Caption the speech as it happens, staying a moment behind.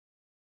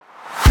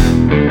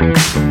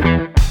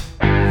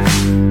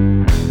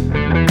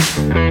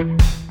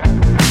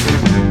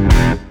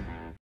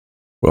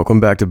Welcome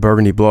back to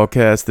Burgundy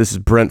Blogcast. This is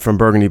Brent from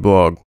Burgundy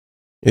Blog.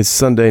 It's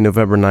Sunday,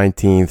 November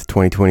 19th,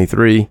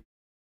 2023,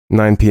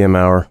 9 p.m.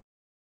 hour.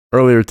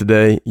 Earlier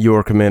today,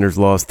 your Commanders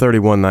lost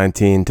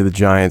 31-19 to the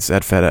Giants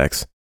at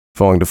FedEx,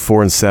 falling to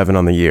 4-7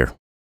 on the year.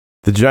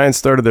 The Giants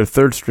started their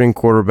third-string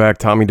quarterback,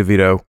 Tommy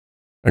DeVito,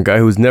 a guy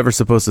who was never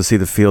supposed to see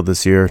the field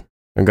this year,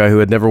 a guy who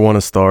had never won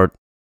a start,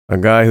 a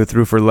guy who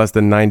threw for less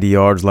than 90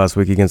 yards last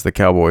week against the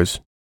Cowboys.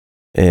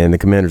 And the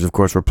Commanders, of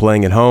course, were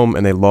playing at home,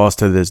 and they lost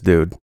to this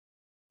dude,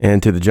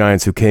 and to the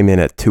Giants, who came in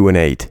at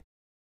 2-8.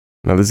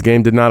 Now, this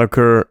game did not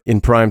occur in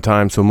prime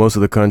time, so most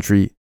of the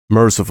country,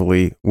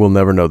 mercifully, will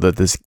never know that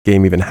this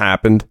game even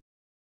happened.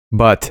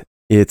 But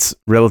its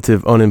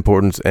relative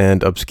unimportance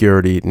and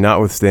obscurity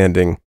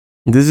notwithstanding,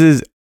 this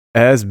is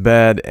as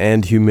bad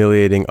and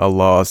humiliating a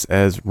loss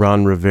as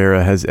Ron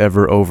Rivera has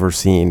ever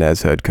overseen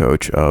as head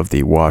coach of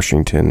the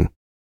Washington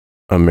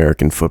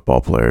American football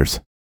players.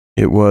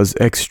 It was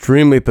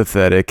extremely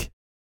pathetic,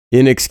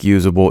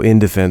 inexcusable,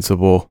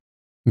 indefensible,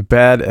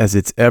 bad as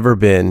it's ever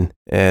been,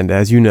 and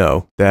as you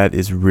know, that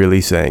is really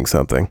saying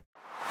something.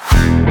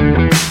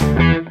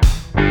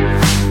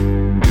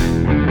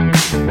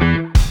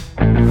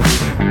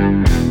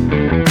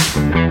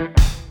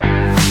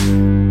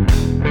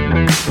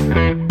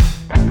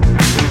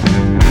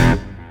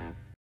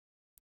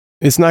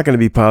 It's not going to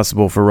be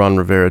possible for Ron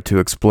Rivera to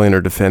explain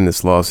or defend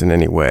this loss in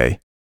any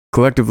way.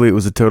 Collectively, it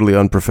was a totally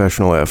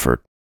unprofessional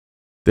effort.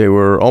 They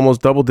were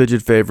almost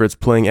double-digit favorites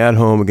playing at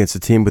home against a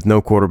team with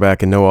no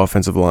quarterback and no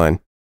offensive line,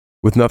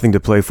 with nothing to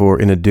play for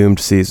in a doomed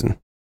season.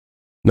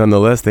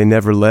 Nonetheless, they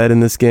never led in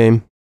this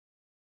game,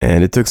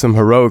 and it took some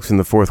heroics in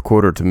the fourth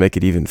quarter to make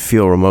it even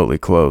feel remotely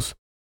close.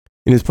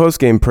 In his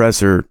post-game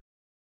presser,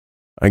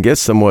 I guess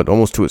somewhat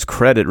almost to his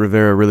credit,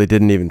 Rivera really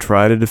didn't even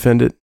try to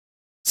defend it,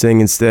 saying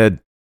instead,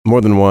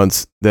 more than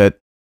once, that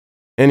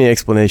any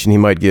explanation he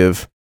might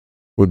give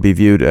would be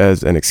viewed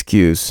as an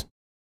excuse.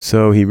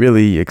 So he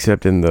really,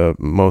 except in the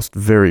most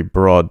very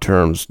broad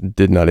terms,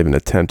 did not even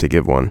attempt to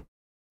give one.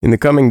 In the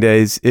coming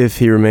days, if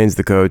he remains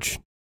the coach,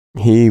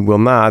 he will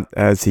not,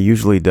 as he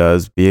usually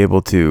does, be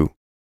able to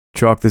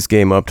chalk this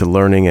game up to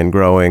learning and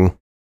growing,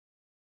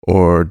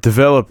 or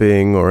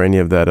developing, or any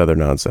of that other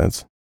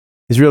nonsense.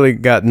 He's really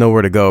got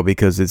nowhere to go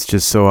because it's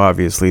just so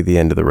obviously the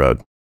end of the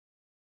road.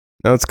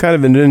 Now, it's kind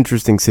of an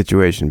interesting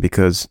situation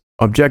because,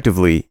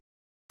 objectively,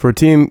 for a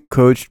team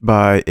coached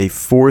by a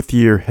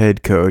fourth-year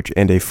head coach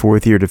and a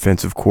fourth-year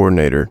defensive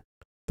coordinator,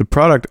 the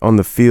product on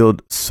the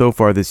field so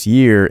far this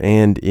year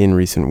and in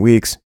recent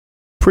weeks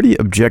pretty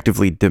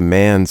objectively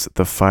demands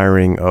the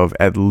firing of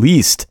at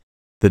least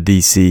the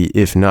DC,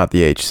 if not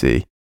the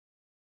HC.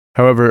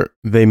 However,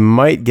 they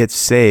might get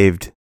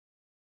saved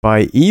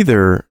by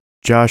either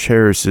Josh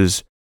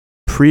Harris's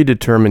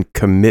predetermined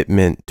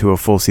commitment to a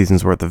full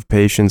season's worth of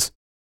patience,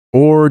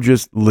 or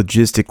just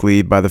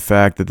logistically by the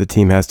fact that the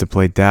team has to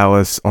play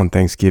Dallas on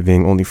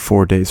Thanksgiving only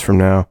 4 days from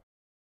now.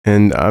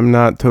 And I'm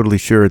not totally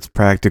sure it's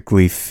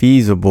practically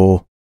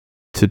feasible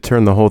to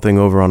turn the whole thing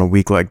over on a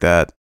week like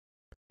that,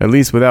 at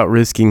least without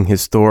risking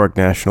historic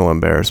national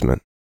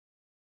embarrassment.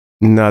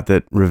 Not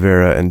that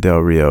Rivera and Del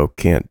Rio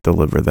can't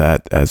deliver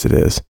that as it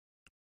is.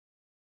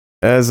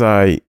 As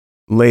I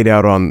laid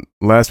out on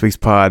last week's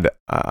pod,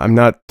 I'm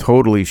not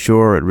totally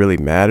sure it really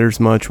matters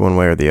much one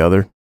way or the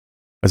other.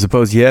 I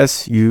suppose,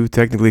 yes, you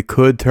technically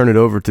could turn it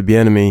over to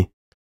Bieniemy,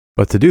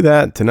 but to do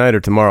that tonight or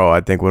tomorrow, I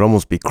think would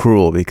almost be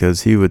cruel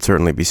because he would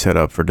certainly be set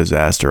up for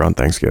disaster on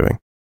Thanksgiving.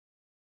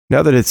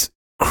 Now that it's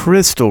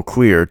crystal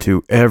clear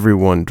to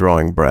everyone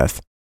drawing breath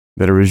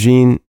that a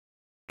regime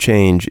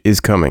change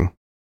is coming,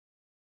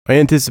 I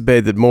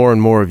anticipate that more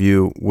and more of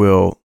you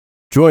will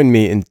join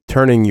me in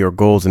turning your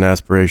goals and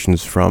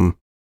aspirations from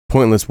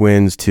pointless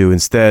wins to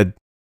instead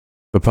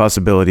the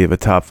possibility of a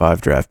top 5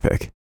 draft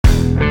pick.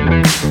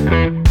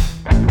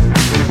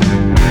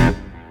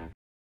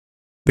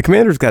 The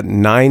Commanders got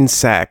 9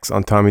 sacks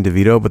on Tommy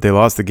DeVito, but they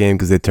lost the game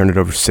because they turned it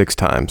over 6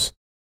 times.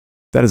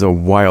 That is a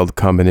wild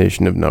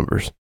combination of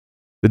numbers.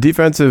 The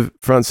defensive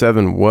front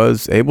seven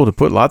was able to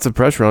put lots of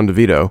pressure on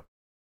DeVito,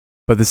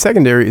 but the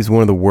secondary is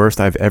one of the worst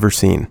I've ever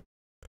seen.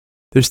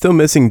 They're still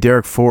missing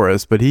Derek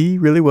Forrest, but he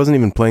really wasn't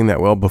even playing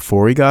that well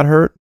before he got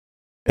hurt.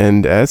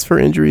 And as for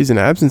injuries and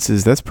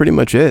absences, that's pretty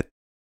much it.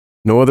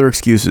 No other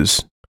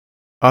excuses.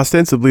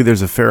 Ostensibly,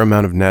 there's a fair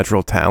amount of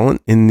natural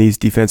talent in these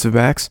defensive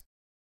backs.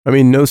 I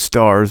mean, no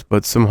stars,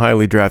 but some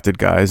highly drafted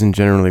guys and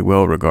generally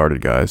well-regarded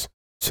guys.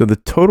 So the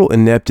total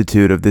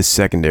ineptitude of this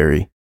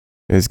secondary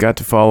has got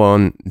to fall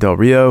on Del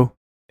Rio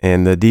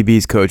and the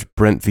DB's coach,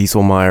 Brent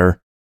Wieselmeyer,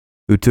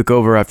 who took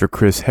over after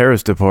Chris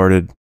Harris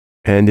departed.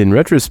 And in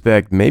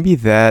retrospect, maybe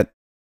that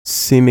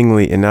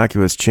seemingly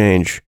innocuous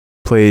change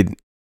played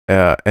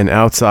an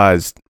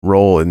outsized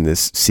role in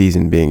this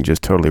season being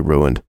just totally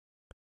ruined.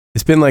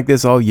 It's been like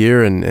this all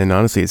year, and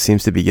honestly, it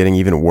seems to be getting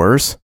even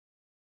worse.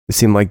 It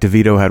seemed like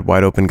DeVito had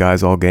wide open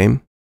guys all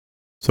game.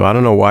 So I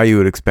don't know why you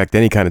would expect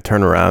any kind of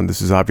turnaround.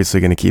 This is obviously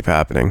going to keep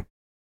happening.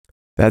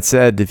 That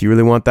said, if you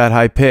really want that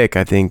high pick,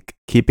 I think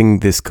keeping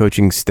this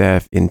coaching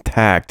staff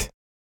intact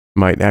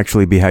might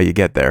actually be how you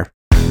get there.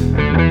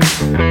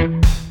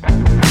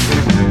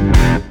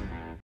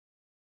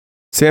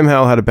 Sam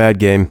Howell had a bad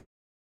game.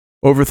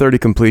 Over 30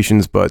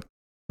 completions, but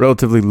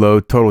relatively low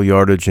total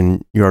yardage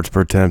and yards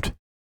per attempt.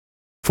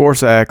 4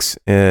 sacks,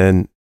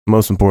 and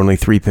most importantly,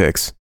 3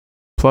 picks.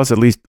 Plus at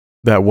least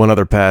that one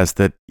other pass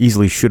that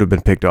easily should have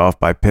been picked off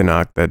by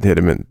Pinnock that hit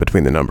him in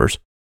between the numbers.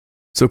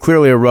 So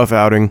clearly a rough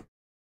outing,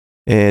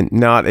 and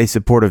not a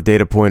supportive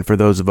data point for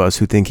those of us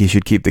who think he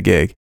should keep the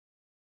gig.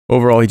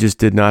 Overall, he just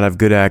did not have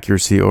good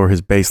accuracy or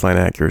his baseline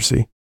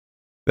accuracy.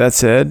 That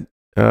said,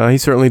 he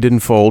certainly didn't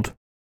fold.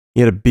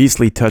 He had a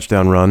beastly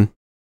touchdown run,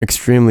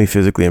 extremely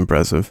physically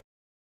impressive.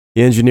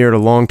 He engineered a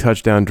long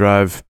touchdown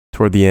drive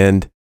toward the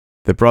end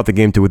that brought the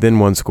game to within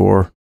 1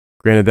 score.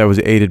 Granted, that was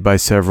aided by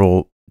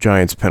several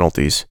Giants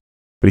penalties,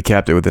 but he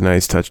capped it with a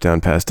nice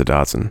touchdown pass to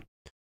Dotson.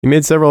 He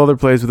made several other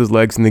plays with his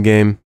legs in the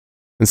game,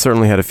 and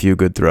certainly had a few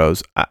good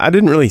throws. I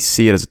didn't really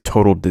see it as a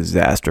total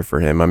disaster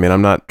for him. I mean,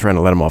 I'm not trying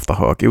to let him off the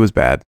hook. It was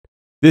bad.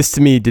 This,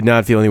 to me, did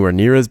not feel anywhere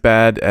near as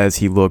bad as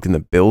he looked in the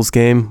Bills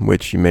game,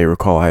 which you may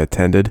recall I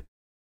attended.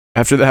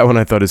 After that one,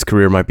 I thought his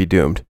career might be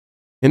doomed.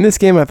 In this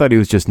game, I thought he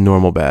was just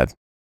normal bad.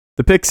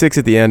 The pick 6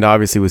 at the end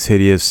obviously was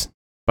hideous,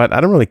 but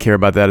I don't really care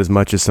about that as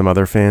much as some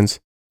other fans.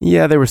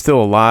 Yeah, they were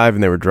still alive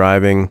and they were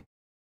driving,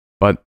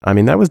 but, I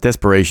mean, that was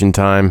desperation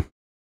time.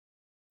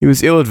 He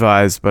was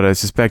ill-advised, but I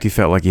suspect he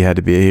felt like he had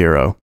to be a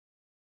hero.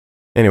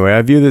 Anyway,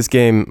 I view this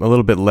game a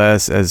little bit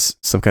less as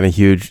some kind of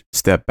huge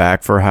step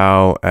back for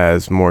Howe,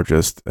 as more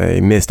just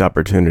a missed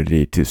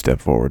opportunity to step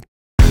forward.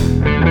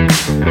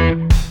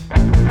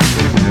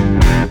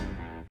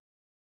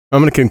 I'm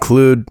going to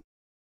conclude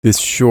this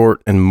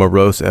short and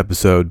morose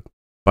episode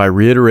by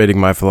reiterating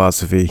my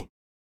philosophy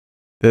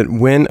that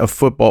when a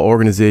football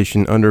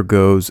organization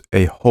undergoes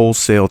a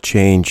wholesale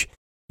change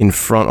in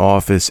front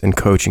office and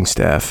coaching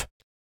staff,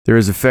 there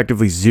is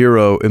effectively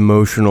zero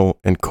emotional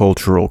and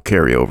cultural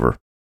carryover.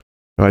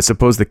 Now, I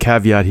suppose the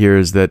caveat here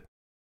is that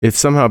if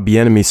somehow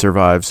Bieniemy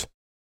survives,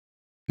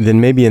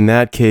 then maybe in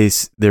that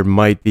case there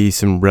might be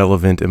some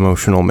relevant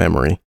emotional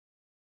memory.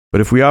 But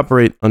if we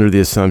operate under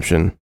the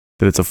assumption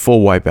that it's a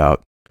full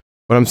wipeout,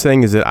 what I'm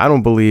saying is that I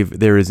don't believe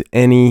there is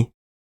any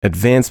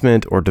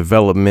advancement or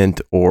development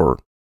or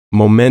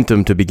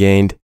momentum to be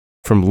gained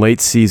from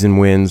late season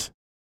wins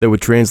that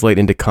would translate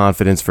into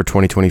confidence for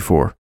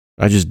 2024.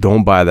 I just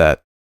don't buy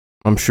that.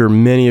 I'm sure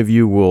many of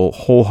you will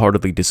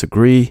wholeheartedly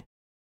disagree.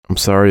 I'm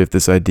sorry if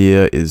this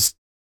idea is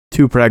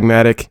too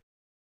pragmatic,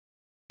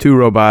 too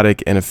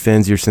robotic, and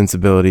offends your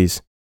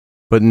sensibilities.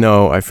 But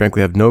no, I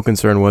frankly have no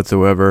concern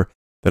whatsoever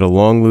that a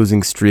long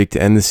losing streak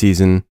to end the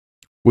season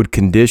would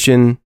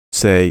condition,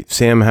 say,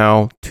 Sam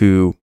Howell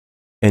to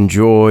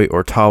enjoy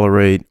or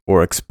tolerate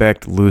or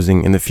expect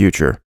losing in the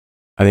future.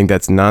 I think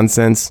that's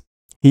nonsense.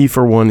 He,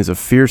 for one, is a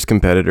fierce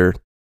competitor,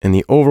 and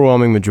the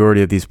overwhelming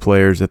majority of these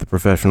players at the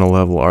professional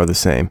level are the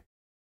same.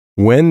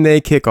 When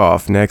they kick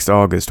off next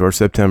August or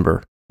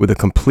September with a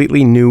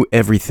completely new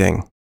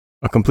everything,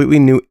 a completely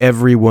new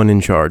everyone in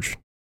charge,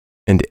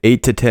 and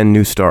 8 to 10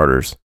 new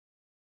starters,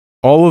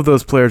 all of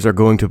those players are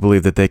going to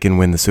believe that they can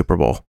win the Super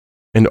Bowl.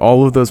 And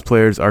all of those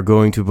players are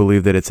going to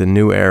believe that it's a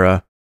new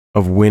era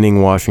of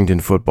winning Washington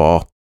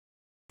football,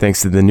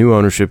 thanks to the new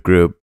ownership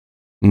group,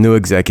 new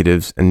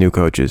executives, and new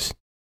coaches.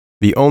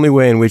 The only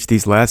way in which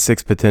these last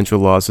 6 potential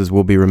losses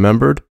will be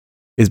remembered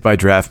is by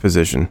draft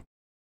position.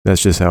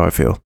 That's just how I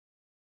feel.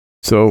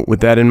 So with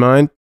that in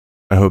mind,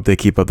 I hope they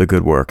keep up the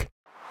good work.